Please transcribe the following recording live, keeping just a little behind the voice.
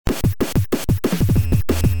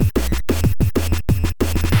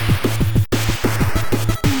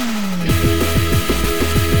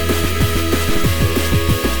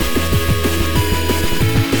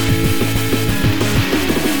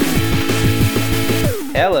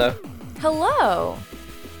Hello, Hello,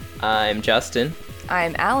 I'm Justin,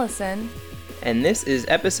 I'm Allison. and this is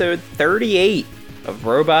episode 38 of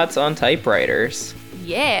Robots on Typewriters.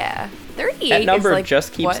 Yeah, 38 That number is like,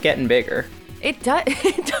 just keeps what? getting bigger. It does.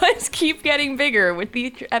 It does keep getting bigger with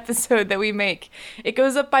each episode that we make. It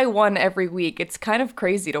goes up by one every week. It's kind of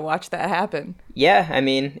crazy to watch that happen. Yeah, I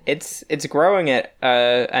mean, it's growing at,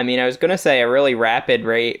 I was gonna say a really rapid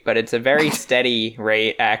rate, but it's a very steady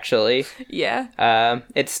rate, actually. Yeah.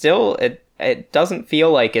 It doesn't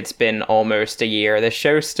feel like it's been almost a year. The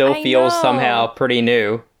show still I feels know. somehow pretty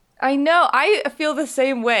new. I know. I feel the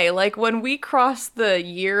same way. Like when we cross the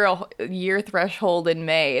year threshold in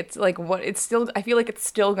May, it's like I feel like it's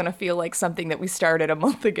still going to feel like something that we started a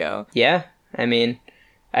month ago. Yeah, I mean,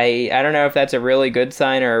 I don't know if that's a really good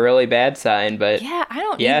sign or a really bad sign, but Yeah, I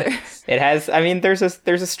don't yeah, either. it has. I mean, there's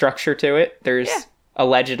a structure to it. There's Yeah.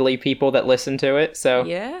 allegedly people that listen to it, so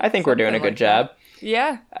Yeah, I think we're doing a something good like job.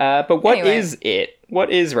 Yeah. But what Anyway. is it? What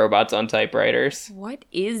is Robots on Typewriters? What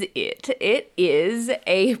is it? It is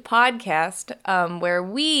a podcast where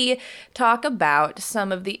we talk about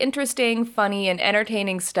some of the interesting, funny, and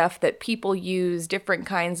entertaining stuff that people use different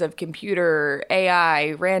kinds of computer,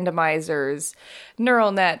 AI, randomizers,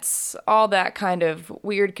 neural nets, all that kind of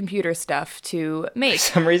weird computer stuff to For make.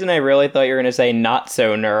 some reason, I really thought you were going to say not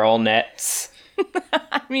so neural nets.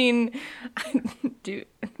 I mean, dude,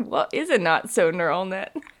 what is a not so neural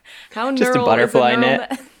net? How Just a neural butterfly is a neural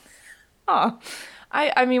net. Oh,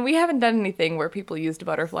 I mean, we haven't done anything where people used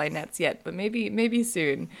butterfly nets yet, but maybe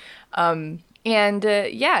soon. And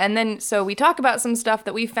then so we talk about some stuff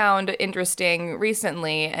that we found interesting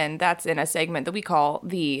recently, and that's in a segment that we call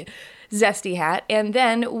the Zesty Hat. And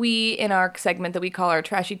then we, in our segment that we call our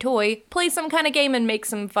Trashy Toy, play some kind of game and make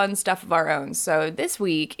some fun stuff of our own. So this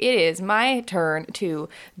week it is my turn to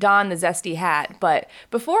don the Zesty Hat. But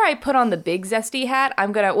before I put on the big Zesty Hat,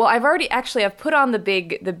 I've put on the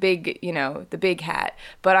big hat.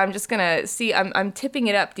 But I'm just gonna see. I'm tipping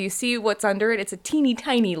it up. Do you see what's under it? It's a teeny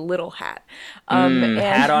tiny little hat.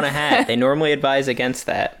 Hat on a hat. They normally advise against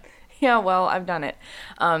that. Yeah, well, I've done it.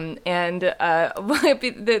 The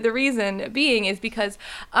reason being is because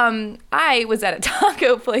I was at a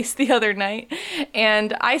taco place the other night,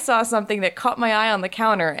 and I saw something that caught my eye on the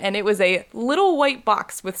counter, and it was a little white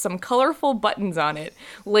box with some colorful buttons on it,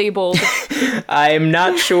 labeled... I'm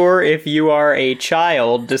not sure if you are a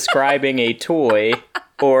child describing a toy,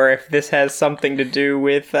 or if this has something to do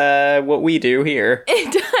with what we do here.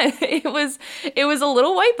 It does. It was a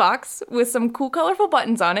little white box with some cool colorful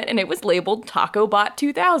buttons on it, and it was labeled TacoBot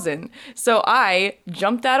 2000. So I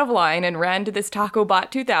jumped out of line and ran to this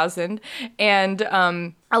TacoBot 2000, and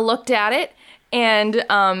I looked at it, and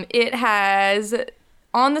it has...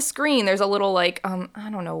 On the screen, there's a little, like, I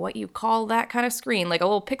don't know what you call that kind of screen, like a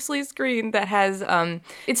little pixely screen that has,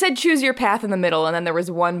 it said choose your path in the middle, and then there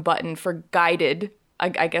was one button for guided,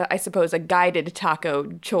 I suppose, a guided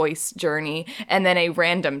taco choice journey, and then a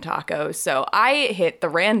random taco. So I hit the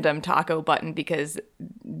random taco button because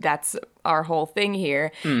that's our whole thing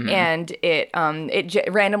here, and it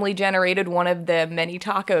randomly generated one of the many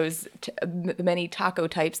tacos, the many taco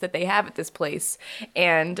types that they have at this place,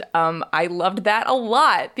 and I loved that a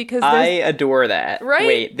lot because I adore that. Right?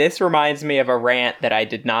 Wait, this reminds me of a rant that I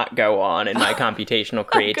did not go on in my computational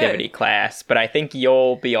creativity class, but I think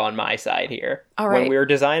you'll be on my side here. All When right. we were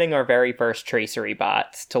designing our very first tracery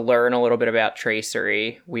bots, to learn a little bit about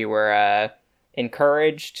tracery, we were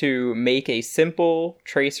encouraged to make a simple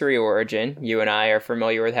tracery origin. You and I are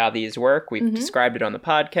familiar with how these work. We've described it on the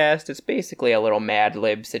podcast. It's basically a little Mad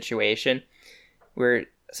Lib situation. We're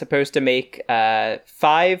supposed to make 5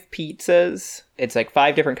 pizzas. It's like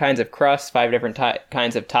 5 different kinds of crusts, 5 different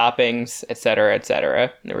kinds of toppings, etc.,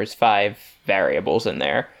 etc. There was 5 variables in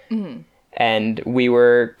there. And we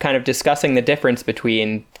were kind of discussing the difference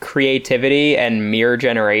between creativity and mere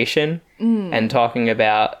generation, and talking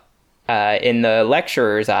about, in the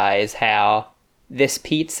lecturer's eyes, how this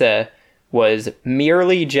pizza was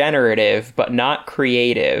merely generative but not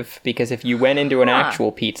creative, because if you went into an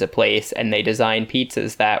actual pizza place and they designed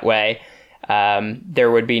pizzas that way,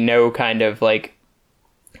 there would be no kind of like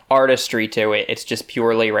artistry to it. It's just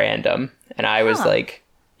purely random. And I was like,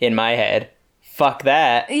 in my head, fuck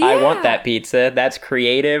that. I want Yeah. that pizza. That's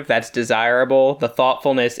creative. That's desirable. The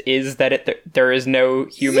thoughtfulness is that there is no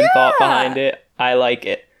human thought behind it. I like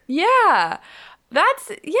it. Yeah. I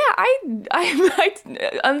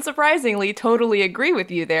unsurprisingly totally agree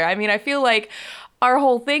with you there. I mean, I feel like our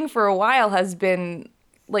whole thing for a while has been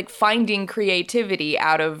like finding creativity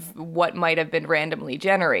out of what might have been randomly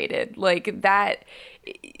generated. Like that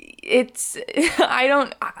it's I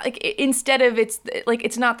don't like instead of it's like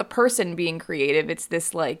it's not the person being creative, it's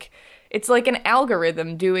this like it's like an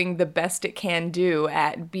algorithm doing the best it can do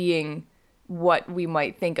at being what we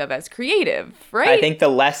might think of as creative, right? I think the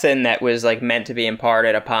lesson that was like meant to be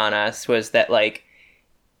imparted upon us was that like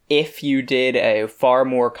if you did a far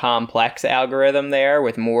more complex algorithm there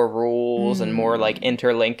with more rules and more like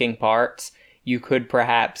interlinking parts, you could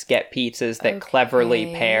perhaps get pizzas that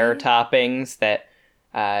cleverly pair toppings that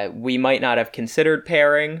we might not have considered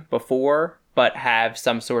pairing before, but have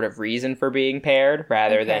some sort of reason for being paired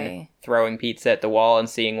rather than throwing pizza at the wall and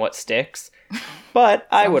seeing what sticks. But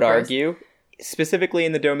I would argue, specifically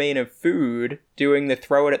in the domain of food, doing the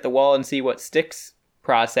throw it at the wall and see what sticks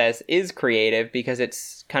process is creative because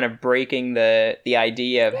it's kind of breaking the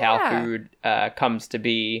idea of how food comes to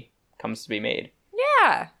be made.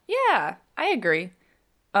 Yeah, I agree.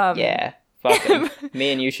 Yeah. Fucking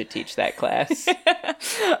me and you should teach that class.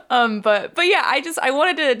 But yeah, I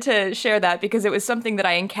wanted to share that because it was something that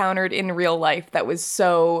I encountered in real life that was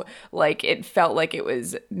so like it felt like it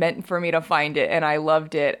was meant for me to find it, and I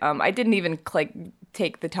loved it. I didn't even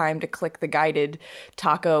take the time to click the guided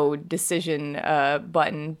taco decision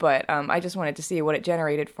button, but I just wanted to see what it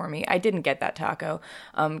generated for me. I didn't get that taco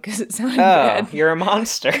because it sounded bad. You're a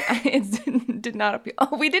monster. It did not appeal.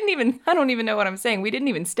 Oh, I don't even know what I'm saying. We didn't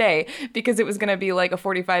even stay because it was going to be like a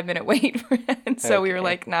 45-minute wait. And so we were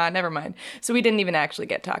like, nah, never mind. So we didn't even actually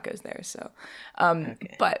get tacos there. So,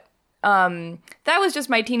 but that was just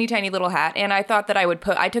my teeny tiny little hat, and I thought that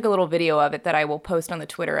I took a little video of it that I will post on the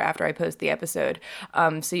Twitter after I post the episode,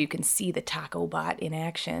 so you can see the taco bot in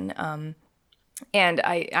action. And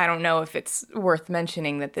I don't know if it's worth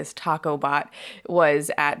mentioning that this taco bot was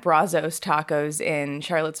at Brazos Tacos in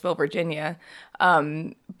Charlottesville, Virginia.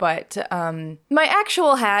 But my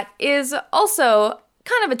actual hat is also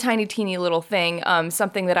kind of a tiny, teeny little thing,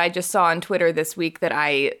 something that I just saw on Twitter this week that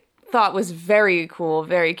I thought was very cool,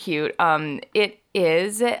 very cute. It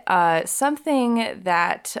is something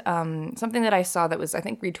that I saw that was, I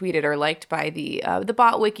think, retweeted or liked by the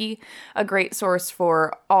Bot Wiki, a great source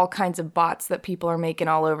for all kinds of bots that people are making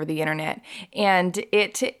all over the internet. And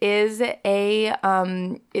it is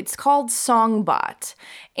it's called Songbot,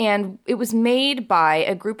 and it was made by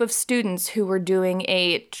a group of students who were doing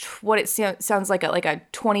what it sounds like a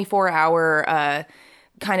 24-hour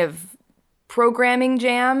kind of programming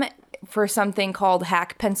jam for something called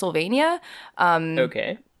Hack Pennsylvania.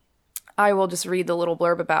 Okay. I will just read the little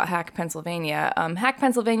blurb about Hack Pennsylvania. Hack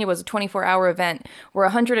Pennsylvania was a 24-hour event where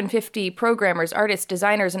 150 programmers, artists,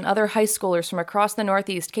 designers, and other high schoolers from across the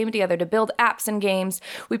Northeast came together to build apps and games.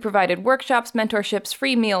 We provided workshops, mentorships,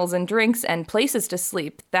 free meals and drinks, and places to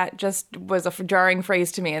sleep. That just was a jarring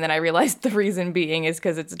phrase to me, and then I realized the reason being is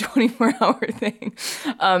because it's a 24-hour thing.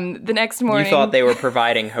 The next morning... You thought they were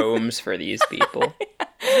providing homes for these people.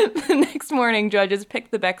 The next morning, judges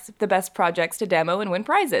picked the best projects to demo and win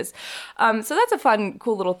prizes. So that's a fun,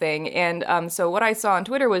 cool little thing. And so what I saw on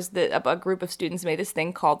Twitter was that a group of students made this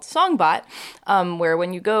thing called Songbot, where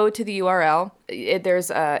when you go to the URL,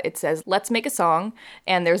 it says, let's make a song,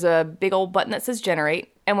 and there's a big old button that says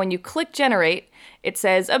generate. And when you click generate, it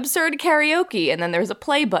says absurd karaoke, and then there's a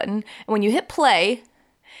play button. And when you hit play,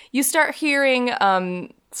 you start hearing...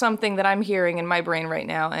 something that I'm hearing in my brain right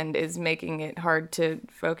now and is making it hard to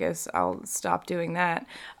focus. I'll stop doing that.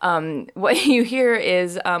 What you hear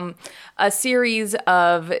is a series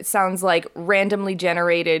of, it sounds like randomly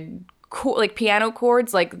generated like piano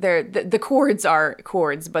chords. Like the chords are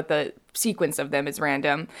chords, but the sequence of them is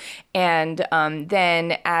random. And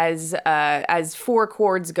then as 4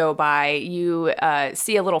 chords go by, you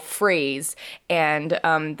see a little phrase, and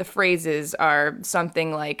the phrases are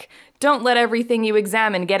something like, don't let everything you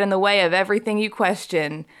examine get in the way of everything you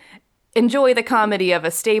question. Enjoy the comedy of a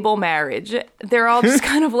stable marriage. They're all just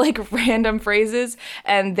kind of like random phrases,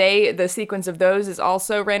 and the sequence of those is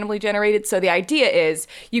also randomly generated. So the idea is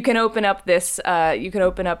you can open up this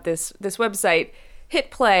website, hit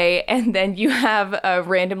play, and then you have a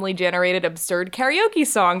randomly generated absurd karaoke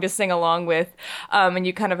song to sing along with, and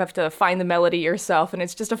you kind of have to find the melody yourself, and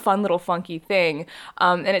it's just a fun little funky thing.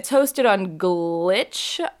 And it's hosted on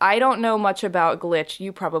Glitch. I don't know much about Glitch.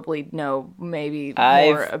 You probably know maybe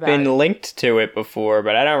more about it. I've been linked to it before,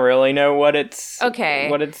 but I don't really know what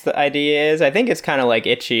the idea is. I think it's kind of like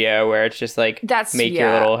Itch.io, where it's just like make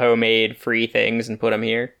your little homemade free things and put them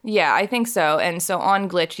here. Yeah, I think so. And so on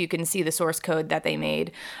Glitch, you can see the source code that they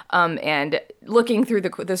made. And looking through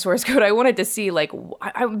the source code, I wanted to see, like,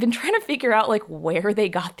 I've been trying to figure out, like, where they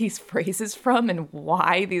got these phrases from and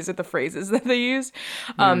why these are the phrases that they use.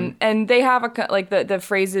 And they have the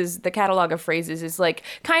phrases, the catalog of phrases is like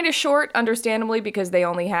kind of short, understandably, because they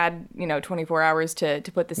only had 24 hours to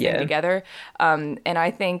put this thing together. And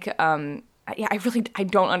I think I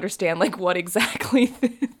don't understand like what exactly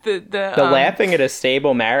the laughing at a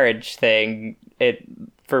stable marriage thing. It,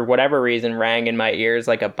 for whatever reason, rang in my ears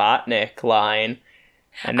like a Botnik line,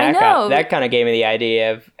 and that kind of gave me the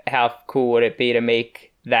idea of how cool would it be to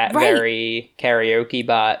make that very karaoke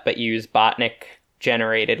bot, but use Botnik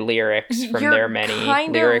generated lyrics from their many lyric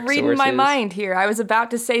sources. You're kind of reading my mind here. I was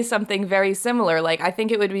about to say something very similar. Like, I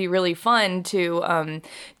think it would be really fun to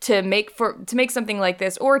make something like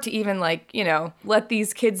this, or to even let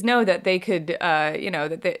these kids know that they could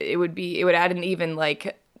it would add an even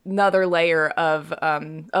like another layer of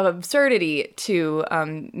absurdity to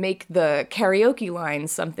make the karaoke line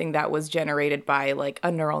something that was generated by like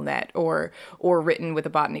a neural net or written with a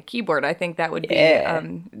Botnik keyboard. I think that would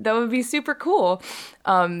be super cool.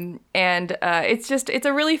 And it's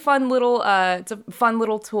a really fun little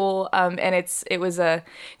tool. And it was a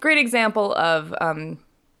great example of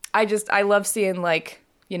I love seeing like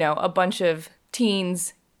a bunch of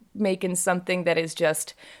teens making something that is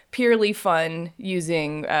just purely fun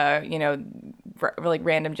using like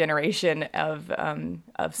random generation of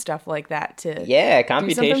stuff like that to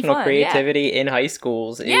computational creativity in high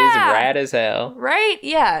schools is rad as hell. Right?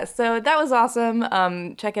 Yeah. So that was awesome.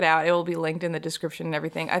 Check it out. It will be linked in the description and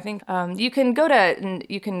everything. I think you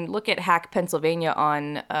can look at Hack Pennsylvania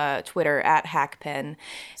on Twitter at HackPen.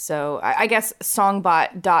 So I guess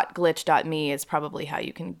songbot.glitch.me is probably how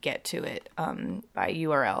you can get to it by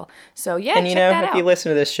URL. So yeah, and if you listen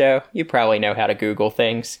to this show, you probably know how to Google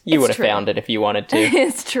things. You would have found it if you wanted to.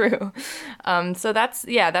 It's true. So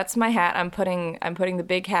that's my hat. I'm putting the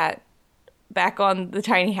big hat back on the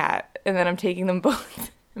tiny hat, and then I'm taking them both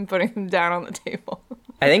and putting them down on the table.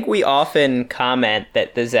 I think we often comment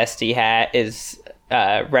that the Zesty hat is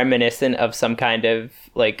reminiscent of some kind of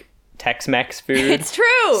like Tex-Mex food. It's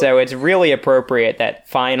true. So it's really appropriate that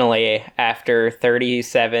finally, after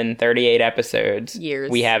 38 episodes,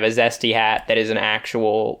 we have a Zesty hat that is an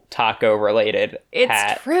actual taco-related hat.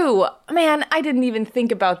 It's true. Man, I didn't even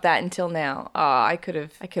think about that until now. Oh, I could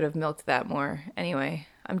have milked that more. Anyway,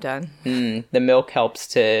 I'm done. The milk helps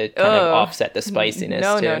to kind of offset the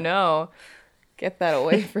spiciness, too. No. Get that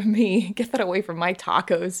away from me. Get that away from my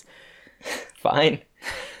tacos. Fine.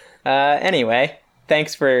 Anyway,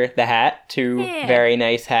 thanks for the hat. Two very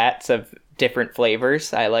nice hats of different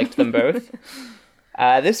flavors. I liked them both.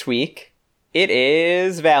 This week, it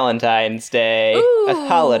is Valentine's Day, a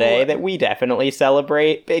holiday that we definitely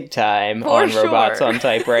celebrate big time on Robots on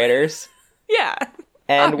Typewriters. Yeah.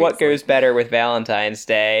 And what goes better with Valentine's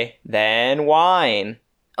Day than wine?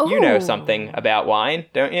 Oh. You know something about wine,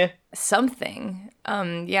 don't you? Something.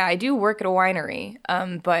 Yeah, I do work at a winery.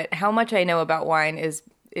 But how much I know about wine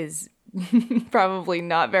is probably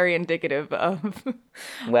not very indicative of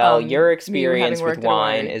your experience with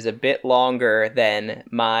wine is a bit longer than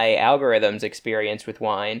my algorithm's experience with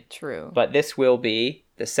wine. True. But this will be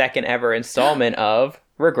the second ever installment of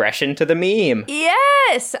Regression to the Meme.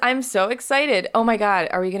 Yes! I'm so excited. Oh my god,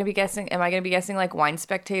 am I going to be guessing like Wine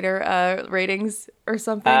Spectator ratings or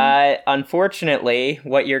something? Unfortunately,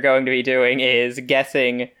 what you're going to be doing is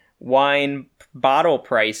guessing wine bottle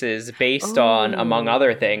prices based on, among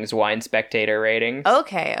other things, Wine Spectator ratings.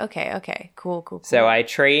 Okay. Cool. So I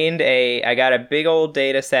got a big old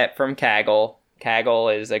data set from Kaggle.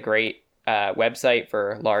 Kaggle is a great website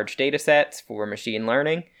for large data sets for machine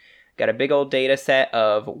learning. Got a big old data set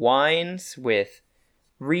of wines with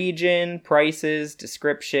region, prices,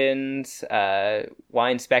 descriptions,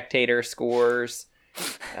 Wine Spectator scores,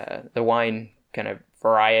 the wine kind of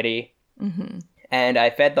variety. Mm-hmm. And I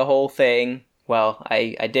fed the whole thing. Well,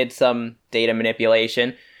 I did some data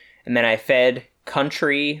manipulation, and then I fed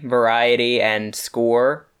country, variety, and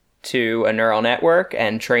score to a neural network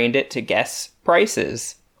and trained it to guess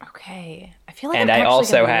prices. Okay. I feel like and I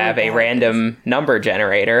also have a random number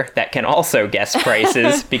generator that can also guess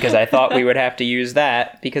prices because I thought we would have to use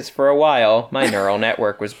that because for a while my neural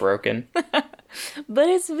network was broken. But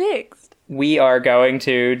it's fixed. We are going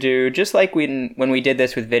to do, just like when we did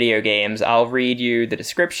this with video games, I'll read you the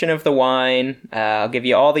description of the wine. I'll give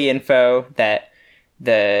you all the info that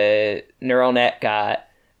the neural net got.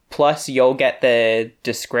 Plus, you'll get the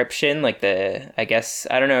description, I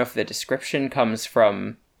don't know if the description comes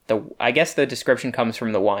from the description comes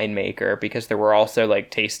from the winemaker because there were also,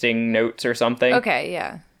 tasting notes or something. Okay,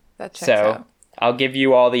 yeah. That checks out. I'll give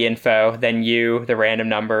you all the info. Then you, the random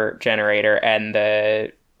number generator, and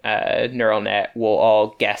the neural net will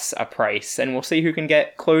all guess a price, and we'll see who can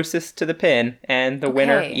get closest to the pin. And the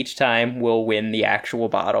winner each time will win the actual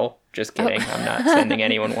bottle. Just kidding. I'm not sending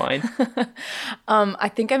anyone wine. I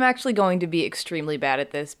think I'm actually going to be extremely bad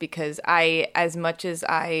at this because as much as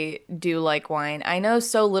I do like wine, I know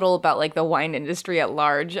so little about like the wine industry at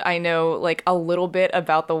large. I know like a little bit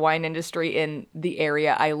about the wine industry in the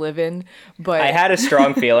area I live in, but I had a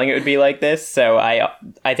strong feeling it would be like this. So I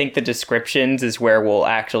think the descriptions is where we'll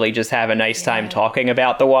actually just have a nice time talking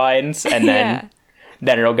about the wines, and then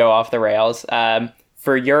it'll go off the rails.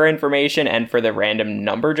 For your information and for the random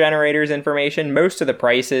number generator's information, most of the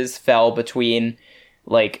prices fell between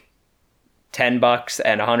like $10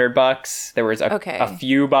 and $100. There was a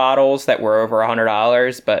few bottles that were over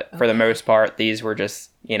 $100, but for the most part, these were just,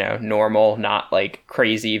 normal, not like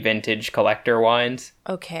crazy vintage collector wines.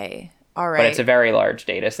 Okay. All right. But it's a very large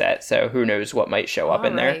data set, so who knows what might show up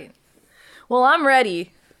in there. Well, I'm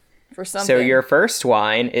ready for something. So your first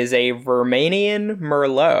wine is a Romanian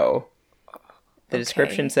Merlot. The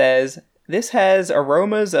description says, this has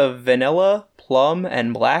aromas of vanilla, plum,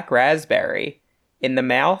 and black raspberry. In the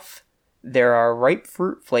mouth, there are ripe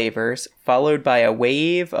fruit flavors, followed by a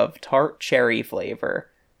wave of tart cherry flavor.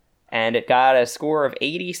 And it got a score of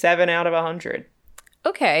 87 out of 100.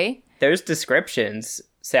 Okay. Those descriptions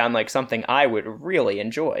sound like something I would really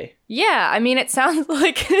enjoy. Yeah, I mean, it sounds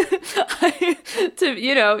like, to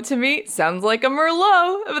me, it sounds like a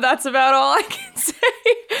Merlot, but that's about all I can say.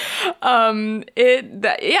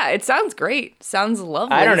 It sounds great. Sounds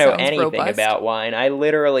lovely. I don't know anything about wine. I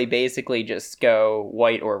literally basically just go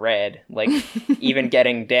white or red. Like, even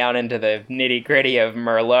getting down into the nitty gritty of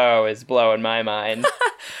Merlot is blowing my mind.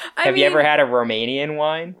 Have you ever had a Romanian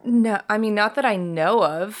wine? No, I mean, not that I know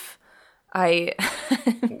of.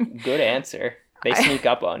 Good answer. They sneak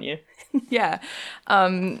up on you. Yeah.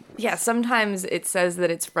 Sometimes it says that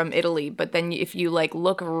it's from Italy, but then if you like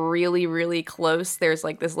look really, really close, there's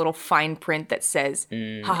like this little fine print that says,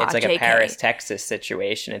 it's like JK. A Paris, Texas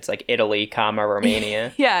situation. It's like Italy,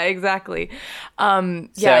 Romania. Yeah, exactly.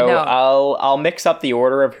 I'll mix up the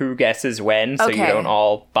order of who guesses when, so you don't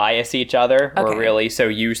all bias each other, or really so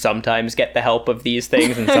you sometimes get the help of these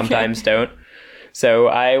things and sometimes don't. So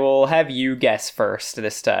I will have you guess first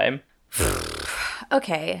this time.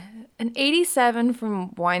 Okay. An 87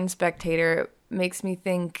 from Wine Spectator makes me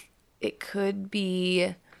think it could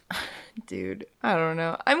be... Dude, I don't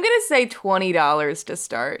know. I'm going to say $20 to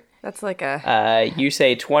start. That's like a... you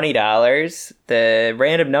say $20. The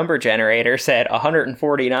random number generator said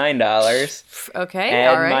 $149. Okay, and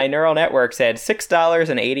all right. My neural network said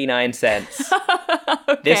 $6.89.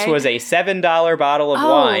 Okay. This was a $7 bottle of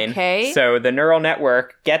wine. Okay. So the neural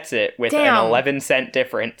network gets it with an 11-cent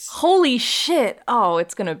difference. Holy shit. Oh,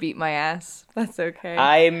 it's going to beat my ass. That's okay.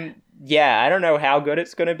 I don't know how good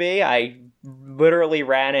it's going to be. I literally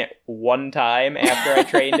ran it one time after I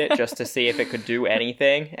trained it just to see if it could do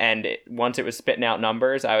anything, and once it was spitting out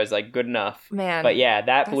numbers, I was like, good enough. Man, but yeah,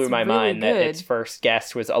 that blew my mind good. That its first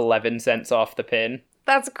guess was 11 cents off the pin.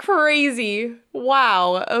 That's crazy.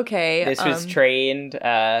 Wow. Okay. This was trained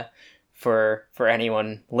for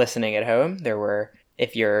anyone listening at home. There were,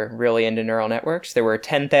 if you're really into neural networks, there were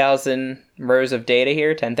 10,000 rows of data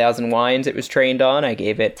here, 10,000 wines it was trained on. I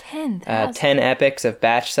gave it 10 epochs of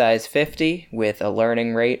batch size 50 with a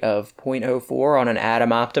learning rate of 0.04 on an Atom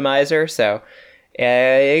optimizer. So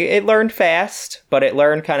it learned fast, but it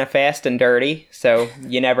learned kind of fast and dirty. So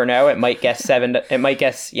you never know. It might guess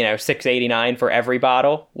 689 for every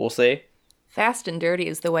bottle. We'll see. Fast and dirty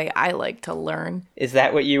is the way I like to learn. Is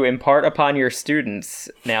that what you impart upon your students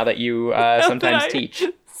now that you sometimes teach?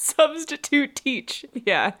 Substitute teach,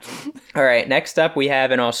 yeah. All right, next up we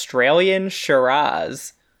have an Australian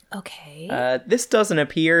Shiraz. Okay. This doesn't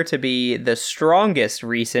appear to be the strongest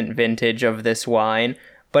recent vintage of this wine,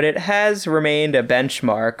 but it has remained a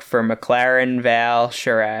benchmark for McLaren Vale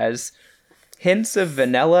Shiraz. Hints of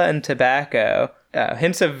vanilla and tobacco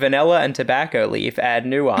leaf add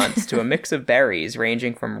nuance to a mix of berries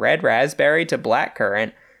ranging from red raspberry to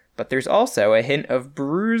blackcurrant, but there's also a hint of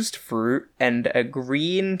bruised fruit and a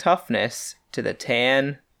green toughness to the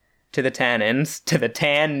tannins.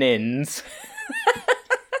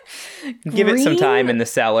 Give it some time in the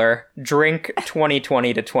cellar. Drink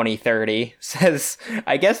 2020 to 2030. Says,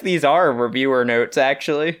 I guess these are reviewer notes,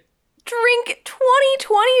 actually. Drink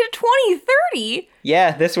 2020 to 2030?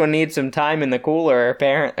 Yeah, this one needs some time in the cooler,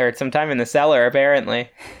 or some time in the cellar, apparently.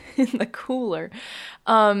 In the cooler.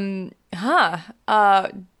 Man.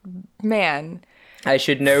 I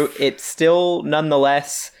should note, it's still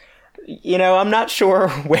nonetheless, I'm not sure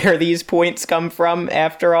where these points come from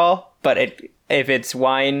after all, but if it's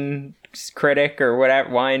wine critic or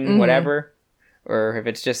whatever, or if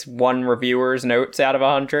it's just one reviewer's notes out of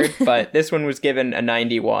 100, but this one was given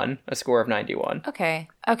a score of 91. Okay.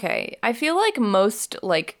 I feel like most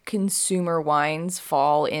like consumer wines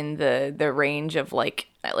fall in the range of like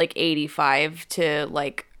 85 to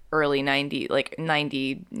like early 90, like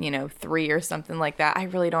 90, 3 or something like that. I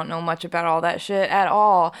really don't know much about all that shit at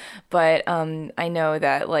all, but I know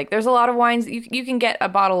that like there's a lot of wines you can get a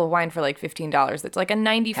bottle of wine for like $15. That's like a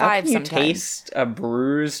 95 How can you sometimes. taste a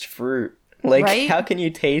bruised fruit? Like, right? How can you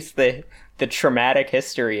taste the traumatic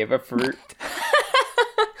history of a fruit?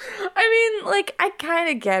 I mean, like, I kind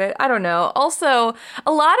of get it. I don't know. Also,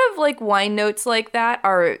 a lot of like wine notes like that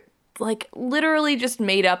are like literally just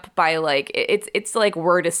made up by like it's like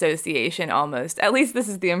word association almost. At least this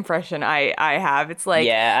is the impression I have. It's like,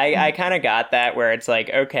 yeah, I kind of got that, where it's like,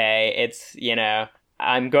 okay, it's,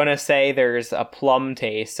 I'm gonna say there's a plum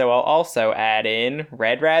taste, so I'll also add in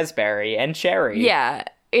red raspberry and cherry. Yeah.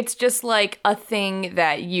 It's just like a thing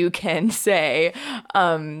that you can say.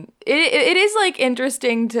 It is like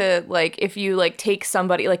interesting to like, if you like take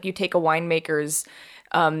somebody, like you take a winemaker's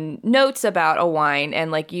notes about a wine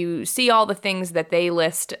and like you see all the things that they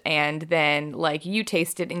list, and then like you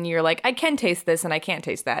taste it and you're like, I can taste this and I can't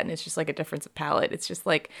taste that, and it's just like a difference of palate. It's just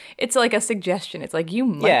like, it's like a suggestion. It's like, you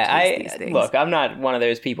might taste these things. Look, I'm not one of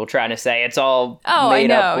those people trying to say it's all I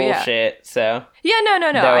know, up bullshit. Yeah. So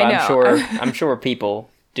no, though I know. I'm sure people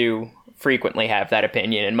do frequently have that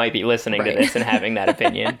opinion and might be listening to this and having that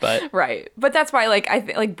opinion, but right. But that's why, like, I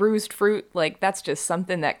think like bruised fruit, like that's just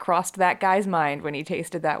something that crossed that guy's mind when he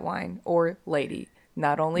tasted that wine, or lady.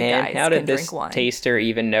 Not only guys how can did drink wine. this taster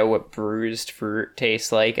even know what bruised fruit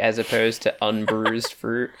tastes like as opposed to unbruised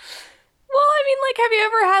fruit? Well, I mean, like, have you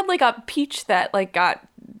ever had like a peach that like got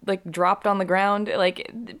like dropped on the ground? Like,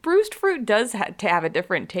 bruised fruit does to have a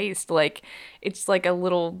different taste. Like, it's like a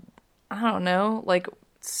little, I don't know, like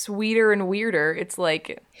sweeter and weirder. It's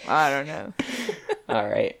like, I don't know. All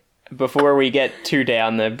right. Before we get too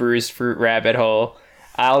down the bruised fruit rabbit hole,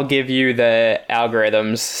 I'll give you the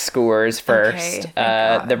algorithm's scores first.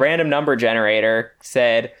 Okay, the random number generator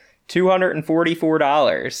said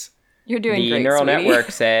 $244. You're doing the great, The neural sweetie.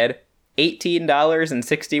 network said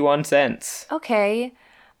 $18.61. Okay.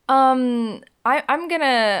 I'm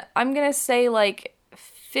gonna say like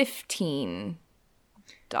 $15.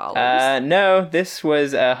 No, this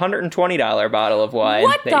was a $120 bottle of wine.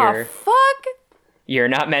 What the fuck? You're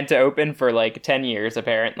not meant to open for like 10 years,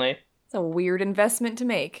 apparently. It's a weird investment to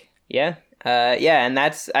make. Yeah. And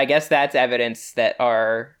I guess that's evidence that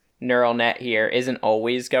our neural net here isn't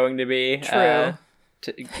always going to be true.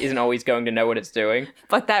 Isn't always going to know what it's doing.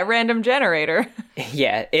 But that random generator.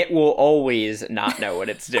 Yeah, it will always not know what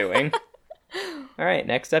it's doing. All right,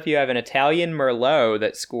 next up you have an Italian Merlot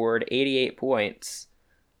that scored 88 points.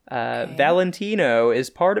 Okay. Valentino is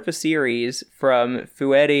part of a series from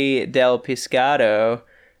Fueti del Pescado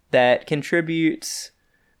that contributes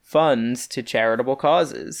funds to charitable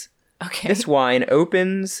causes. Okay. This wine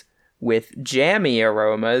opens with jammy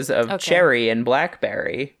aromas of cherry and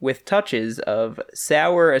blackberry, with touches of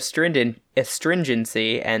sour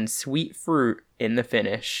astringency and sweet fruit in the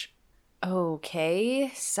finish.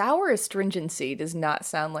 Okay. Sour astringency does not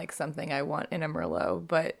sound like something I want in a Merlot,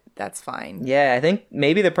 but that's fine. Yeah, I think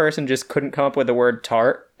maybe the person just couldn't come up with the word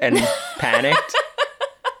tart and panicked.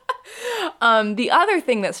 The other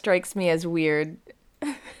thing that strikes me as weird,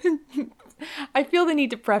 I feel the need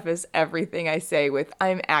to preface everything I say with,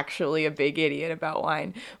 I'm actually a big idiot about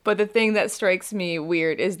wine. But the thing that strikes me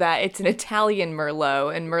weird is that it's an Italian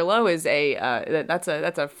Merlot, and Merlot is that's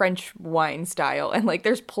a French wine style, and like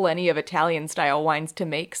there's plenty of Italian style wines to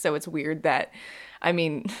make, so it's weird that, I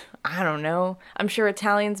mean, I don't know. I'm sure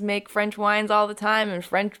Italians make French wines all the time, and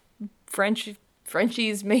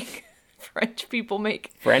Frenchies make French people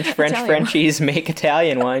make Frenchies make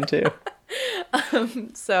Italian wine too.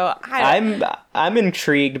 So I'm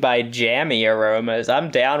intrigued by jammy aromas.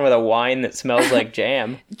 I'm down with a wine that smells like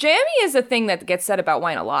jam. Jammy is a thing that gets said about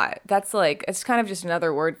wine a lot. That's like, it's kind of just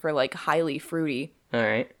another word for like highly fruity. All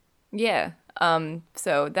right. Yeah.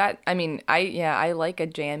 So that, I mean, I like a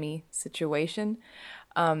jammy situation.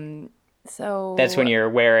 So that's when you're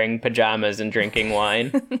wearing pajamas and drinking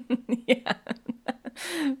wine. Yeah.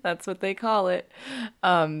 That's what they call it.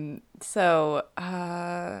 So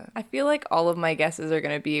I feel like all of my guesses are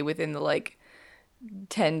going to be within the like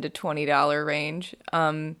 $10 to $20 range.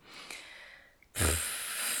 I'm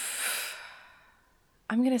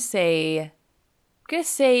gonna say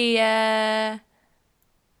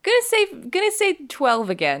 12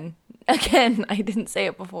 again. Again, I didn't say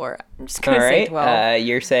it before. I'm just All going to say right. 12.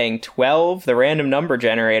 You're saying 12. The random number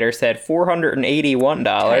generator said $481.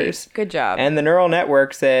 Tight. Good job. And the neural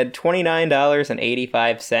network said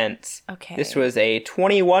 $29.85. Okay. This was a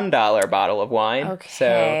 $21 bottle of wine.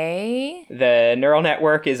 Okay. So the neural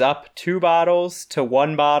network is up 2 bottles to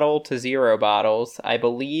 1 bottle to 0 bottles. I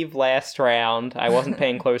believe last round, I wasn't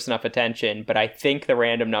paying close enough attention, but I think the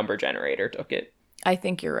random number generator took it. I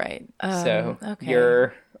think you're right. So okay.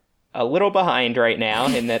 you're a little behind right now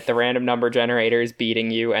in that the random number generator is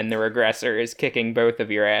beating you and the regressor is kicking both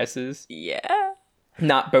of your asses. Yeah.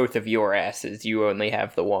 Not both of your asses. You only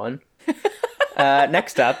have the one.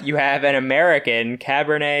 Next up, you have an American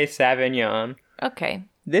Cabernet Sauvignon. Okay.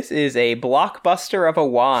 This is a blockbuster of a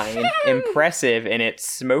wine, impressive in its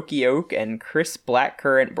smoky oak and crisp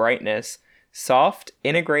blackcurrant brightness. Soft,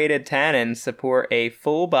 integrated tannins support a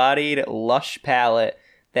full-bodied, lush palate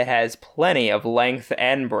that has plenty of length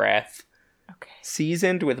and breadth. Okay.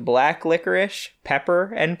 Seasoned with black licorice,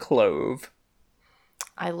 pepper, and clove.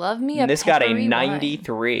 I love me a And this got a peppery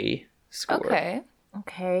 93 wine. score.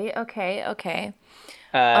 Okay.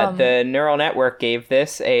 The neural network gave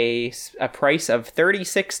this a price of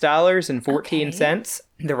 $36.14.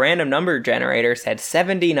 The random number generator said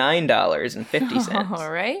 $79.50.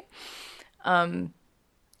 All right. I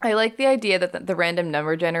like the idea that the random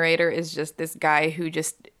number generator is just this guy who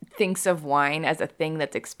just thinks of wine as a thing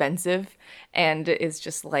that's expensive and is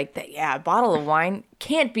just like that. Yeah, a bottle of wine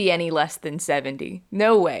can't be any less than 70.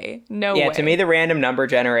 No way. Yeah, to me, the random number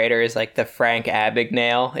generator is like the Frank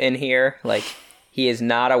Abagnale in here. Like, he is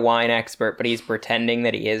not a wine expert, but he's pretending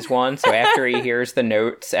that he is one. So after he hears the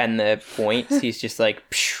notes and the points, he's just like,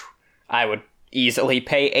 phew, I would easily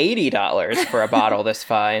pay $80 for a bottle this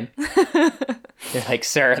fine. You're like,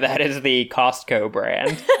 sir, that is the Costco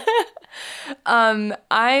brand.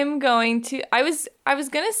 I'm going to I was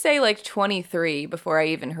gonna say like 23 before I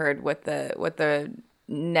even heard what the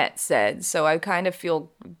net said, so I kind of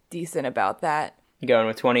feel decent about that. You going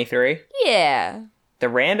with 23? Yeah. The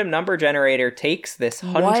random number generator takes this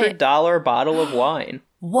 $100 bottle of wine.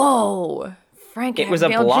 Whoa. Frank It was a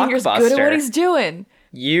Abagnale Jr.'s good at blockbuster. what he's doing.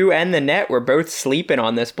 You and the net were both sleeping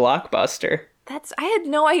on this blockbuster. I had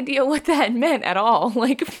no idea what that meant at all.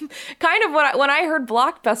 Like, kind of when I heard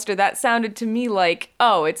blockbuster, that sounded to me like,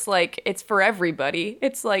 oh, it's for everybody.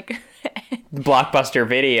 It's like Blockbuster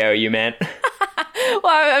video, you meant. Well,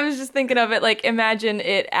 I was just thinking of it like, imagine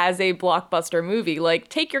it as a blockbuster movie. Like,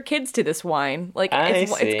 take your kids to this wine. Like,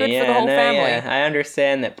 it's good for the whole family. Yeah. I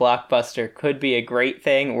understand that Blockbuster could be a great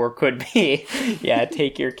thing or could be,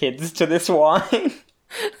 take your kids to this wine.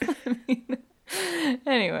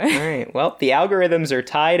 Anyway. All right. Well, the algorithms are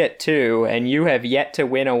tied at 2, and you have yet to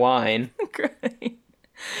win a wine. Great.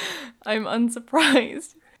 I'm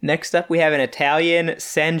unsurprised. Next up, we have an Italian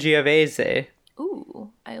Sangiovese.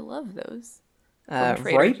 Ooh, I love those.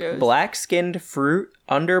 Ripe, black-skinned fruit,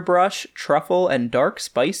 underbrush, truffle, and dark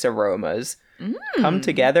spice aromas come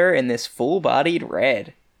together in this full-bodied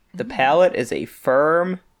red. The palate is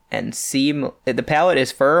firm and seamless,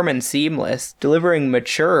 delivering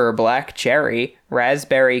mature black cherry,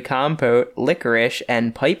 raspberry compote, licorice,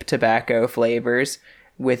 and pipe tobacco flavors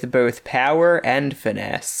with both power and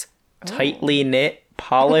finesse. Tightly knit,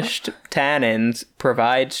 polished tannins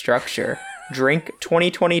provide structure. Drink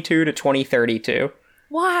 2022 to 2032.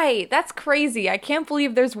 Why? That's crazy. I can't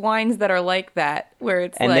believe there's wines that are like that, where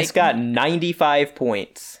it's and this got 95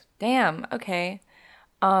 points. Damn, okay.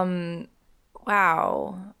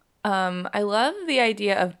 Wow. I love the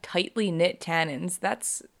idea of tightly knit tannins.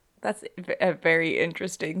 That's a very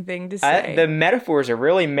interesting thing to say. The metaphors are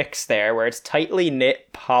really mixed there, where it's tightly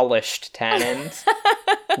knit, polished tannins.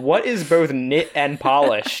 What is both knit and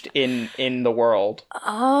polished in the world?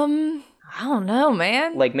 I don't know,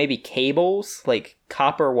 man. Like maybe cables, like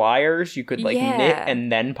copper wires you could knit and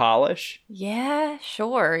then polish? Yeah,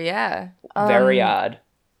 sure, yeah. Very odd.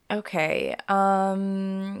 Okay.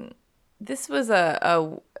 This was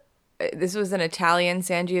an Italian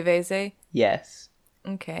Sangiovese? Yes.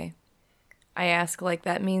 Okay. I ask like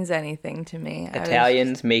that means anything to me.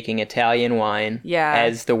 Italians making Italian wine. Yeah.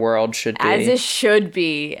 As the world should be. As it should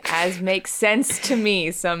be. As makes sense to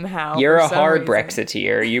me somehow. You're a hard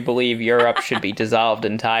Brexiteer. You believe Europe should be dissolved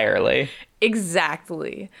entirely.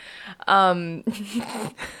 Exactly.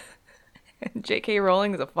 J.K.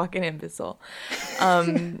 Rowling is a fucking imbecile.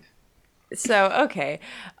 Okay.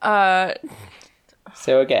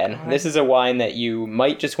 So again, this is a wine that you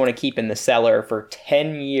might just want to keep in the cellar for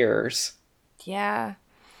 10 years. Yeah.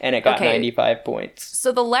 And it got 95 points.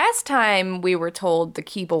 So the last time we were told to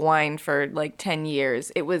keep a wine for like 10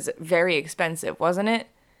 years, it was very expensive, wasn't it?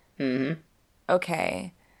 Mm-hmm.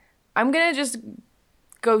 Okay. I'm going to just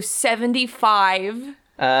go 75.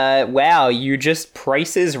 Wow, you just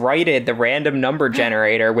prices righted the random number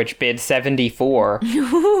generator, which bid 74.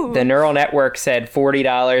 The neural network said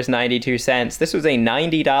 $40.92. This was a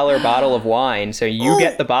 $90 bottle of wine, so you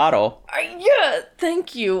get the bottle. Yeah,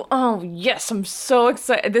 thank you. Oh, yes, I'm so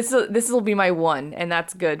excited. This will be my one, and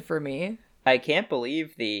that's good for me. I can't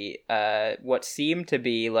believe the what seemed to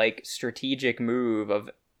be like strategic move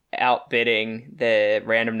of outbidding the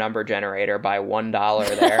random number generator by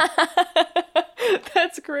 $1 there.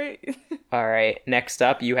 That's great. All right, next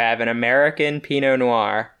up you have an American Pinot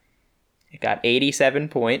Noir. It got 87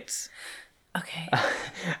 points. Okay.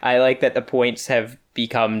 I like that the points have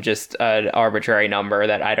become just an arbitrary number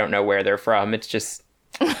that I don't know where they're from. It's just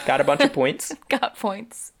got a bunch of points. Got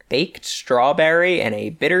points. Baked strawberry and a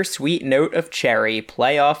bittersweet note of cherry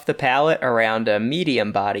play off the palate around a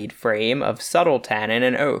medium-bodied frame of subtle tannin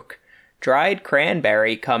and oak. Dried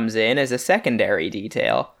cranberry comes in as a secondary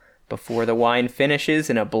detail, before the wine finishes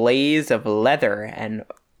in a blaze of leather and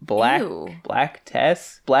black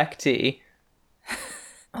tea.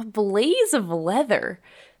 A blaze of leather.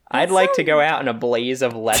 I'd like to go out in a blaze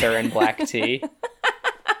of leather and black tea.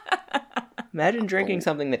 Imagine drinking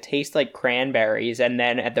something that tastes like cranberries and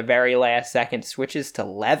then at the very last second switches to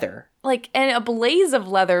leather. Like, and a blaze of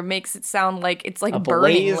leather makes it sound like it's like a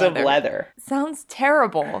burning blaze of leather. Sounds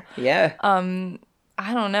terrible. Yeah.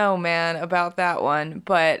 I don't know, man, about that one.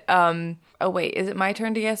 But oh wait, is it my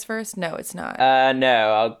turn to guess first? No, it's not.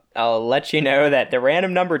 No. I'll let you know that the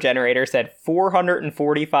random number generator said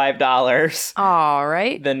 $445. All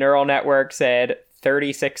right. The neural network said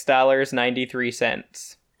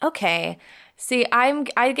 $36.93. Okay. See,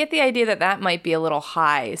 I get the idea that might be a little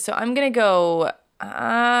high. So I'm going to go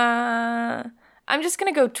I'm just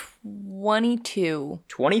going to go 22.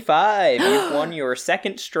 25. You've won your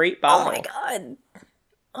second straight bottle. Oh my god.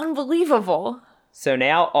 Unbelievable. So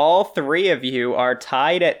now all three of you are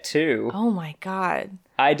tied at 2. Oh my god.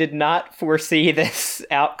 I did not foresee this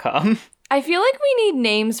outcome. I feel like we need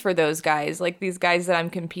names for those guys, like these guys that I'm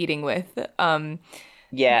competing with.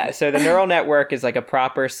 Yeah, so the neural network is like a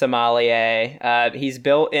proper sommelier. He's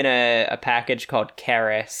built in a package called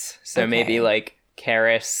Keris. So maybe like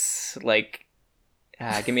Keris, like,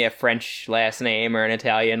 give me a French last name or an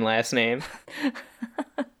Italian last name.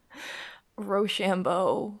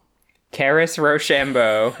 Rochambeau. Keris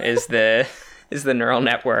Rochambeau is the neural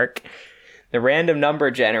network. The random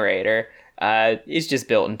number generator is just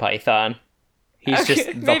built in Python. He's just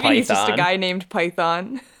the maybe Python. He's just a guy named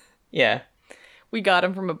Python. Yeah. We got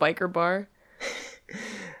him from a biker bar.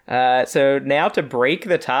 So now to break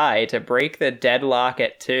the tie, to break the deadlock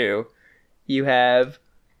at 2, you have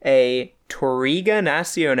a Touriga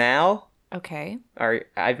Nacional. Okay.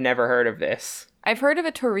 I've never heard of this. I've heard of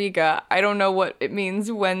a Touriga. I don't know what it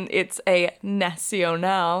means when it's a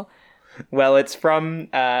Nacional. Well, it's from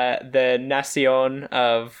the Nacion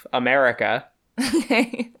of America.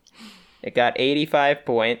 Okay. It got 85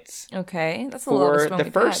 points. Okay, that's a for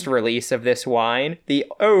the first release of this wine. The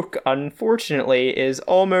oak, unfortunately, is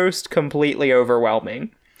almost completely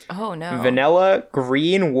overwhelming. Oh, no. Vanilla,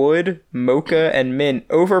 green wood, mocha, and mint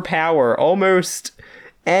overpower almost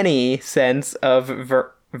any sense of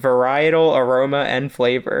varietal aroma and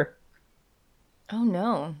flavor. Oh,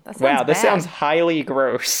 no. That sounds wow, this bad. sounds highly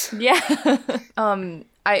gross. Yeah.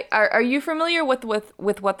 Are you familiar with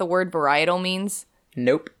what the word varietal means?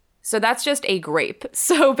 Nope. So that's just a grape.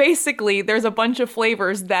 So basically, there's a bunch of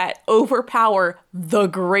flavors that overpower the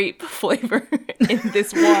grape flavor in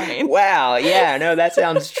this wine. Wow, yeah, no, that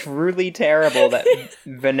sounds truly terrible. That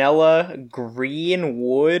vanilla, green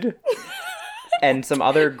wood, and some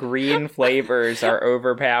other green flavors are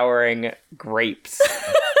overpowering grapes.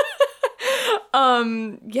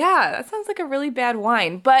 Yeah, that sounds like a really bad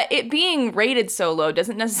wine. But it being rated so low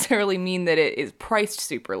doesn't necessarily mean that it is priced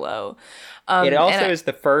super low. It also is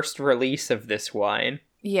the first release of this wine.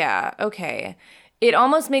 Yeah, okay. It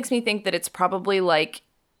almost makes me think that it's probably like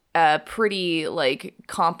a pretty like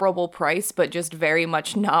comparable price, but just very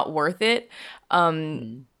much not worth it.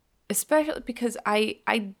 Especially because I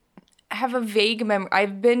have a vague memory.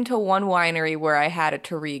 I've been to one winery where I had a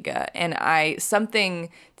Touriga, and something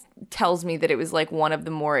tells me that it was like one of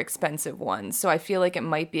the more expensive ones. So I feel like it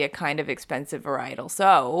might be a kind of expensive varietal.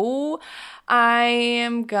 So I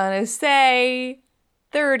am gonna say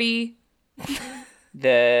 30.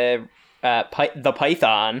 The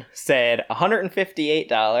Python said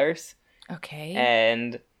 $158. Okay.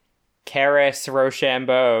 And Keris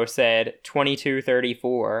Rochambeau said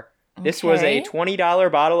 $22.34. This was a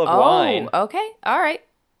 $20 bottle of wine. Okay. All right.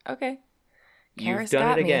 Okay. You've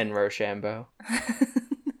done it again, Rochambeau.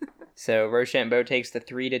 So Rochambeau takes the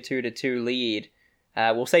 3-2 lead.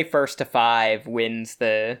 We'll say first to 5 wins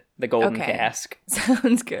the golden cask.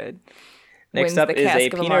 Sounds good. Next Wins up the is a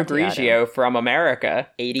cask of Pinot Amontillado. Grigio from America,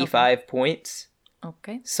 85 points.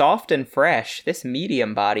 Okay. Soft and fresh, this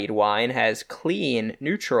medium-bodied wine has clean,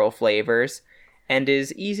 neutral flavors and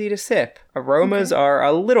is easy to sip. Aromas are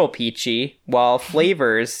a little peachy, while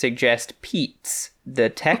flavors suggest peats. The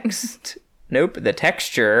texture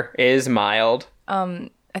is mild.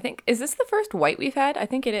 I think, is this the first white we've had? I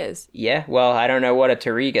think it is. Yeah, well, I don't know what a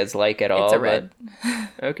Tariga's like at all. It's a red.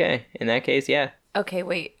 Okay, in that case, yeah. Okay,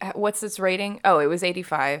 wait. What's its rating? Oh, it was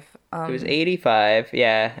 85. It was 85,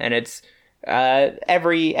 yeah, and it's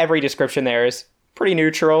every description there is pretty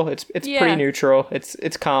neutral. It's pretty neutral.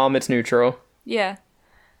 It's calm. It's neutral. Yeah,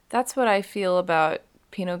 that's what I feel about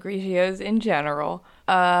Pinot Grigios in general.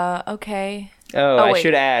 Okay. Oh, I wait.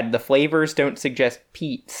 should add, the flavors don't suggest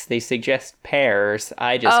peats. They suggest pears.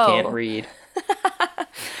 I just can't read.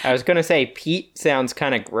 I was gonna say peat sounds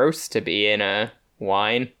kind of gross to be in a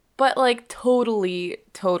wine. But like totally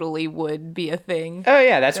would be a thing. Oh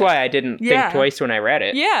yeah, that's why I didn't think twice when I read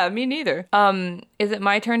it. Yeah, me neither. Is it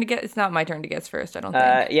my turn to guess? It's not my turn to guess first, I don't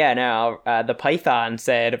think. Yeah, no. The Python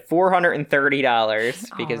said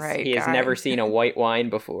 $430 because he has never seen a white wine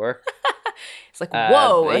before. It's like,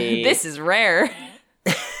 whoa, this is rare.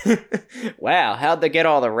 Wow, how'd they get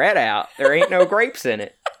all the red out? There ain't no grapes in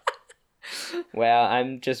it. Well,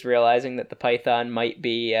 I'm just realizing that the Python might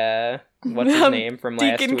be, what's his name from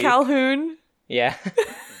last Deacon week? Calhoun. Yeah.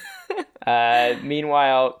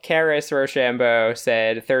 Meanwhile, Karis Rochambeau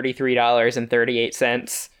said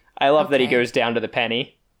 $33.38. I love that he goes down to the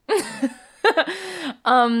penny.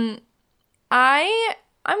 I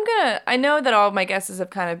know that all of my guesses have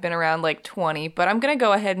kind of been around like 20, but I'm going to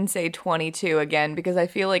go ahead and say 22 again because I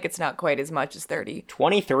feel like it's not quite as much as 30.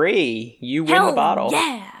 23. You win the bottle.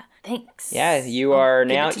 Yeah. Thanks. Yeah, you are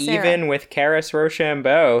now even with Karis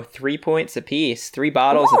Rochambeau. 3 points apiece. 3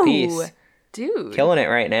 bottles apiece. Dude. Killing it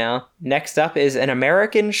right now. Next up is an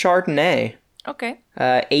American Chardonnay. Okay.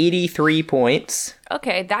 83 points.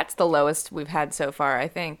 Okay, that's the lowest we've had so far, I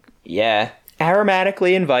think. Yeah.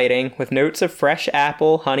 Aromatically inviting, with notes of fresh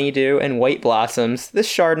apple, honeydew, and white blossoms, this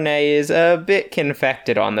Chardonnay is a bit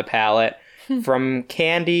confected on the palate from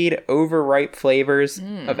candied, overripe flavors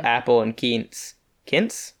of apple and quince.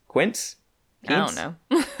 Quince? Quince? I don't know.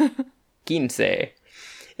 Quince.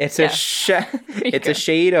 It's a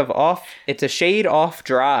shade off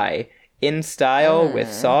dry in style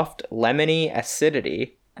with soft lemony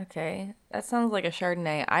acidity. Okay, that sounds like a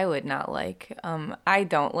Chardonnay I would not like. I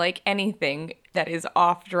don't like anything that is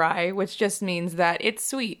off dry, which just means that it's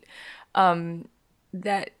sweet.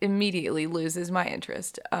 That immediately loses my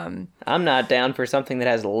interest. I'm not down for something that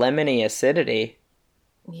has lemony acidity.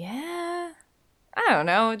 Yeah, I don't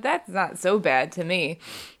know. That's not so bad to me.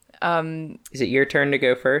 Is it your turn to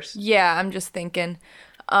go first? Yeah, I'm just thinking.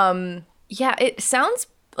 Yeah, it sounds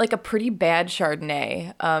like a pretty bad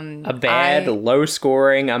Chardonnay. A bad,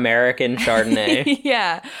 low-scoring American Chardonnay.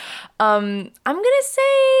 Yeah. I'm gonna say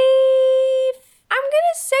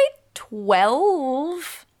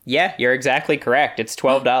 12. Yeah, you're exactly correct. It's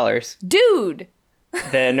 $12. Dude.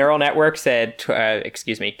 The neural network said,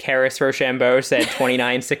 Karis Rochambeau said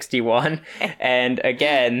 $29.61. And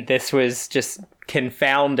again, this was just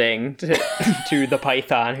confounding to the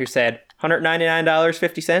Python, who said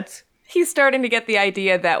 $199.50. He's starting to get the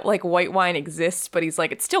idea that like white wine exists, but he's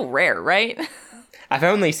like, it's still rare, right? I've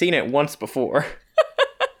only seen it once before.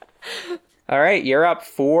 All right, you're up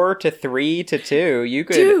 4-3-2. You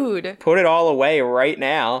could put it all away right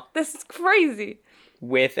now. This is crazy.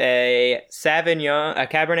 With a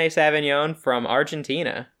Cabernet Sauvignon from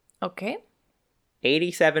Argentina. Okay.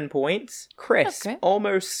 87 points. Crisp,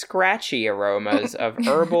 almost scratchy aromas of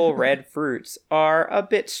herbal red fruits are a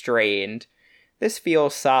bit strained. This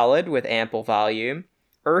feels solid with ample volume.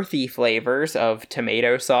 Earthy flavors of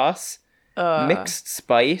tomato sauce, mixed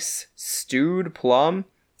spice, stewed plum,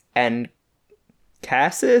 and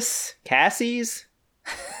cassis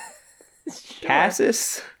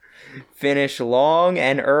finish long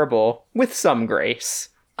and herbal with some grace.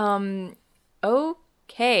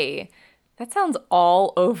 Okay. That sounds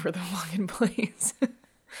all over the fucking place.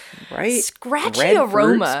 Right? Scratchy red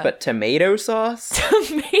aroma. Fruits, but tomato sauce?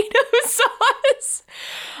 Tomato sauce?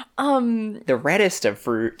 The reddest of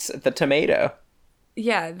fruits, the tomato.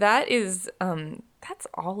 Yeah, that is, that's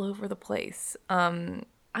all over the place.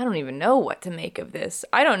 I don't even know what to make of this.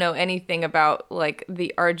 I don't know anything about, like,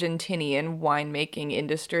 the Argentinian winemaking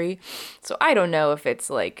industry, so I don't know if it's,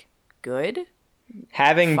 like, good.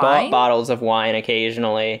 Having bought bottles of wine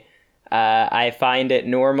occasionally, I find it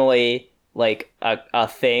normally like a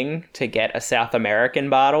thing to get a South American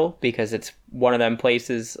bottle because it's one of them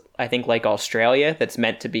places, I think like Australia, that's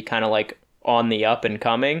meant to be kind of like on the up and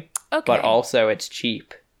coming, but also it's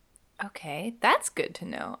cheap. Okay, that's good to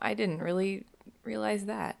know. I didn't really realize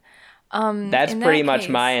that. That's pretty much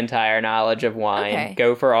my entire knowledge of wine. Okay.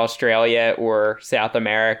 Go for Australia or South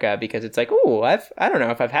America because it's like, oh, I don't know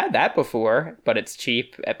if I've had that before, but it's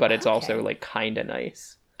cheap, but it's also like kind of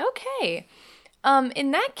nice. Okay.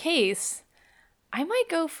 In that case, I might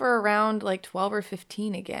go for around like 12 or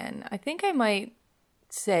 15 again. I think I might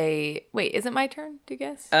say, wait, is it my turn to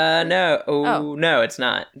guess? No. No, it's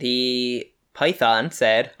not. The Python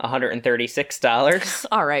said $136.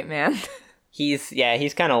 All right, man. He's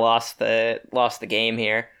kind of lost the game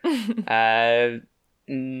here.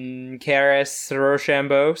 Karis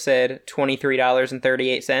Rochambeau said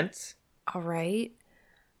 $23.38. All right.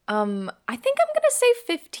 I think I'm going to say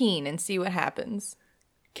 15 and see what happens.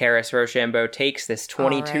 Karis Rochambeau takes this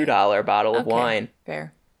 $22 bottle of wine.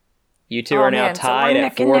 Fair. You two are now tied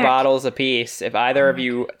at 4 bottles apiece. If either of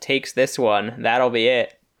you takes this one, that'll be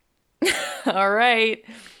it. All right.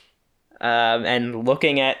 And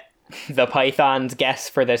looking at the Python's guess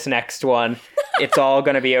for this next one, it's all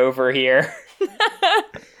going to be over here.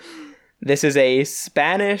 This is a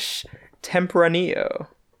Spanish Tempranillo.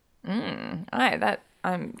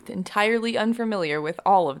 I'm entirely unfamiliar with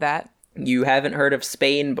all of that. You haven't heard of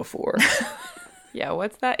Spain before. Yeah,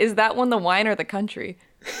 what's that? Is that one the wine or the country?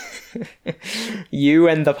 You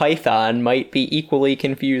and the Python might be equally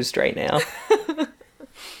confused right now.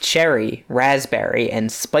 Cherry, raspberry,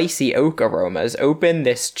 and spicy oak aromas open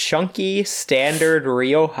this chunky standard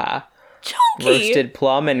Rioja. Chunky? Roasted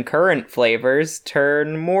plum and currant flavors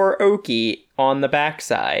turn more oaky on the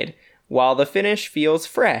backside, while the finish feels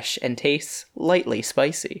fresh and tastes lightly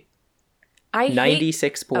spicy.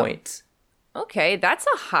 96 points. Okay, that's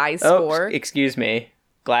a high score. Oh, excuse me.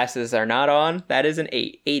 Glasses are not on. That is an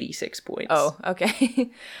 86 points. Oh,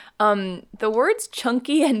 okay. The words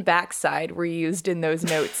chunky and backside were used in those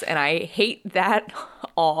notes, and I hate that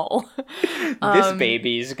all. This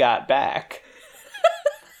baby's got back.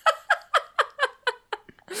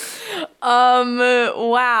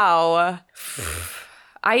 Wow.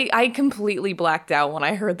 I completely blacked out when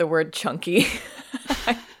I heard the word chunky.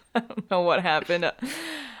 I don't know what happened.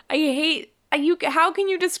 I hate how can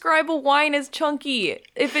you describe a wine as chunky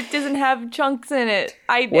if it doesn't have chunks in it?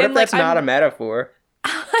 What if that's not a metaphor?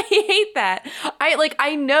 I hate that.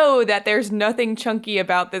 I know that there's nothing chunky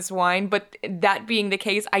about this wine, but that being the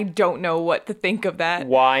case, I don't know what to think of that.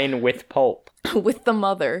 Wine with pulp. With the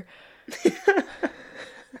mother.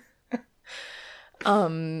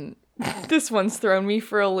 This one's thrown me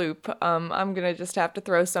for a loop. I'm gonna just have to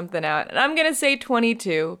throw something out, and I'm gonna say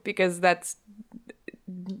 22 because that's.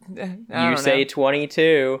 You say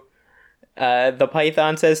 22. The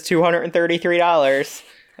Python says $233.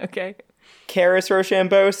 Okay. Karis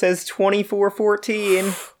Rochambeau says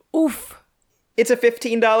 $24.14. Oof. It's a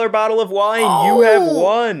 $15 bottle of wine. Oh. You have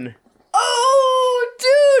won. Oh,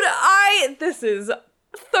 dude, this is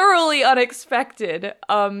thoroughly unexpected.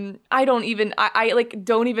 I don't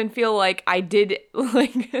even feel like I did,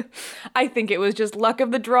 I think it was just luck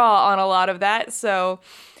of the draw on a lot of that, so...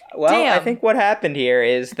 Well, damn. I think what happened here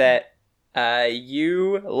is that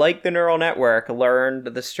you, like the neural network, learned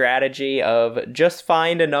the strategy of just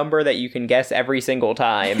find a number that you can guess every single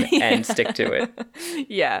time and stick to it.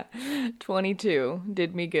 Yeah, 22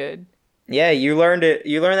 did me good. Yeah, you learned it.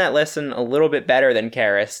 You learned that lesson a little bit better than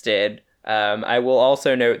Karis did. I will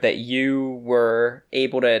also note that you were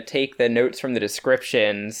able to take the notes from the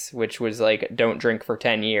descriptions, which was like, don't drink for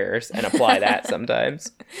 10 years, and apply that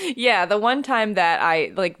sometimes. Yeah, the one time that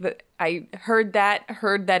I heard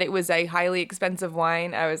that it was a highly expensive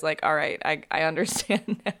wine, I was like, all right, I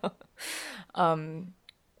understand now.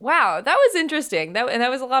 Wow, that was interesting. That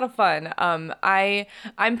was a lot of fun.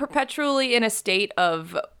 I'm perpetually in a state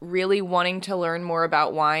of really wanting to learn more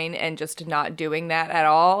about wine and just not doing that at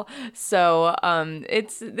all. So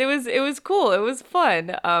it was cool. It was fun.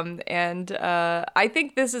 And I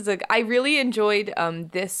think I really enjoyed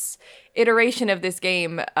this iteration of this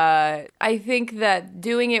game. I think that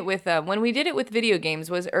doing it with when we did it with video games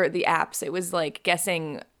or the apps, it was like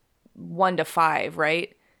guessing 1 to 5,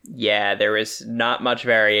 right? Yeah, there was not much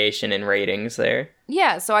variation in ratings there.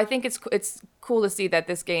 Yeah, so I think it's cool to see that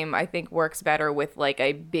this game, I think, works better with like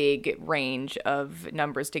a big range of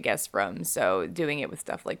numbers to guess from. So doing it with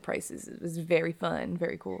stuff like prices was very fun,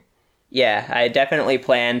 very cool. Yeah, I definitely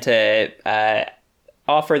plan to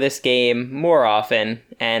offer this game more often,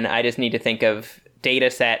 and I just need to think of data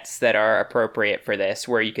sets that are appropriate for this,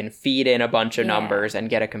 where you can feed in a bunch of Yeah. numbers and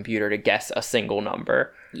get a computer to guess a single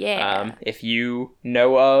number. Yeah. If you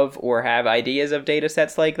know of or have ideas of data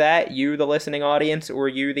sets like that, you, the listening audience, or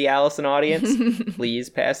you, the Allison audience, please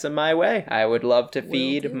pass them my way. I would love to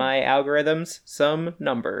feed do. my algorithms some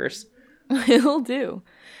numbers. Will do.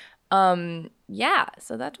 Yeah,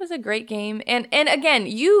 so that was a great game. And again,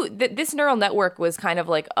 this neural network was kind of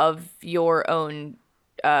like of your own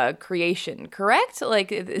creation, correct?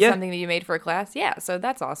 Like it's Yeah. something that you made for a class? Yeah, so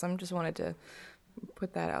that's awesome. Just wanted to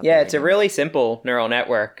put that out Yeah, there it's a again. really simple neural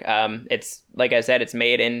network. It's, like I said, it's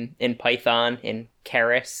made in Python, in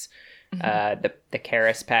Keras. The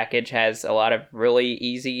Keras package has a lot of really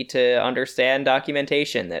easy to understand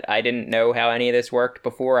documentation that I didn't know how any of this worked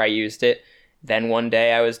before I used it. Then one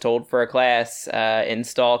day I was told for a class,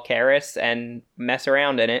 install Keras and mess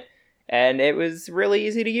around in it. And it was really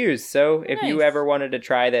easy to use. So if you Nice. ever wanted to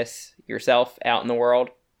try this yourself out in the world,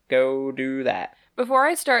 go do that. Before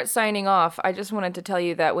I start signing off, I just wanted to tell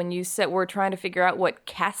you that when you said we're trying to figure out what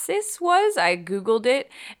cassis was, I Googled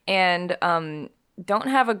it and don't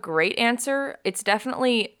have a great answer. It's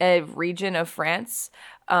definitely a region of France,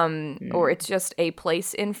 or it's just a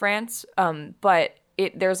place in France. But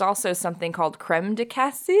there's also something called creme de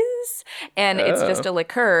cassis, and it's just a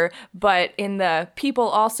liqueur. But in the people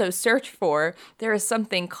also search for, there is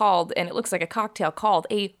something called, and it looks like a cocktail called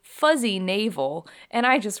a fuzzy navel. And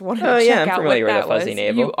I just wanted to yeah, check I'm out what familiar with that a fuzzy was.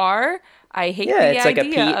 navel. You are? I hate Yeah, the it's like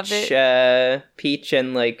idea a of it. peach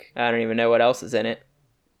and like, I don't even know what else is in it.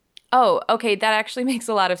 Oh, okay. That actually makes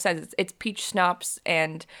a lot of sense. It's peach schnapps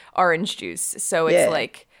and orange juice. So it's Yeah.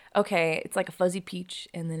 like, okay, it's like a fuzzy peach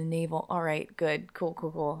and then a navel. All right, good.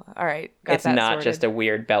 Cool. All right. Got It's that not sorted. just a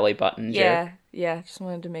weird belly button joke. Yeah, just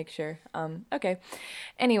wanted to make sure. Okay.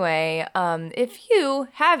 Anyway, if you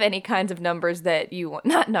have any kinds of numbers that you want,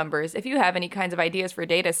 not numbers, if you have any kinds of ideas for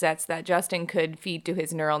data sets that Justin could feed to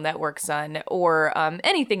his neural network son, or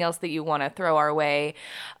anything else that you want to throw our way,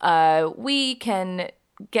 we can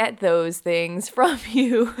get those things from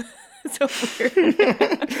you. So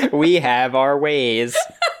weird. We have our ways.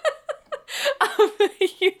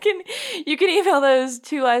 you can email those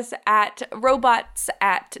to us at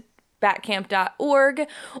robots@batcamp.org,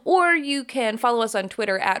 or you can follow us on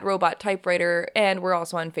Twitter at Robot Typewriter, and we're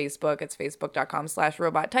also on Facebook. It's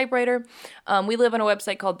facebook.com/Robot Typewriter. We live on a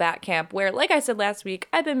website called Batcamp, where, like I said last week,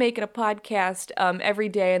 I've been making a podcast every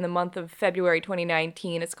day in the month of February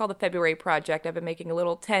 2019. It's called the February Project. I've been making a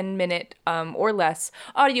little 10-minute or less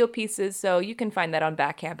audio pieces, so you can find that on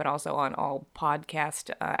Batcamp and also on all podcast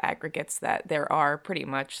aggregates that there are, pretty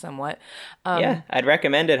much, somewhat. Yeah, I'd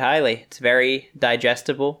recommend it highly. It's very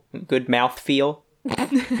digestible, good mouth feel,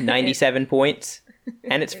 97 points,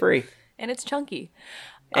 and it's free. And it's chunky.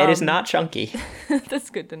 It is not chunky. That's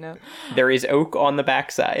good to know. There is oak on the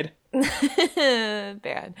backside.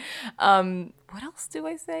 Bad. What else do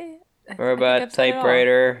I say? I think Robot I've said it all.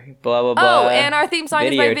 Typewriter, blah, blah, blah. Oh, and our theme song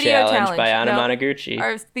is by Video Challenge. by Anna No, Monoguchi.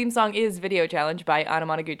 Our theme song is Video Challenge by Anna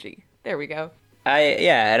Monoguchi. There we go.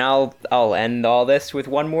 And I'll end all this with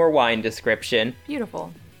one more wine description.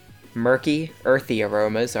 Beautiful. Murky, earthy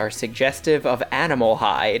aromas are suggestive of animal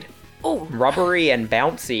hide. Oh, Rubbery and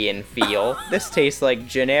bouncy in feel, this tastes like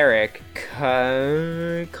generic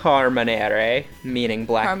Carmenere, meaning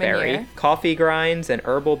blackberry. Carmenere. Coffee grinds and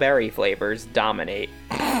herbal berry flavors dominate.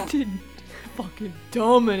 didn't fucking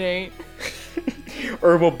dominate.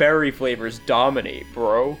 Herbal berry flavors dominate,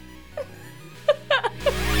 bro.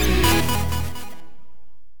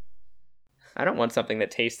 I don't want something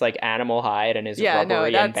that tastes like animal hide and is Yeah, no,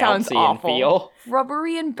 rubbery that and sounds bouncy awful. in feel.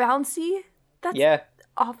 Rubbery and bouncy? That's Yeah,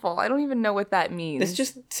 awful. I don't even know what that means. this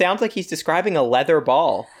just sounds like he's describing a leather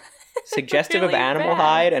ball. Suggestive of Really animal bad.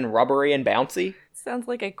 hide and rubbery and bouncy? Sounds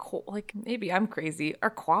like like maybe I'm crazy. Are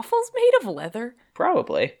quaffles made of leather?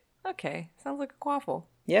 Probably. Okay, sounds like a quaffle.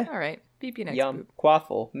 Yeah. All right, beep you next. Yum. Boop.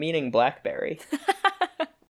 Quaffle, meaning blackberry.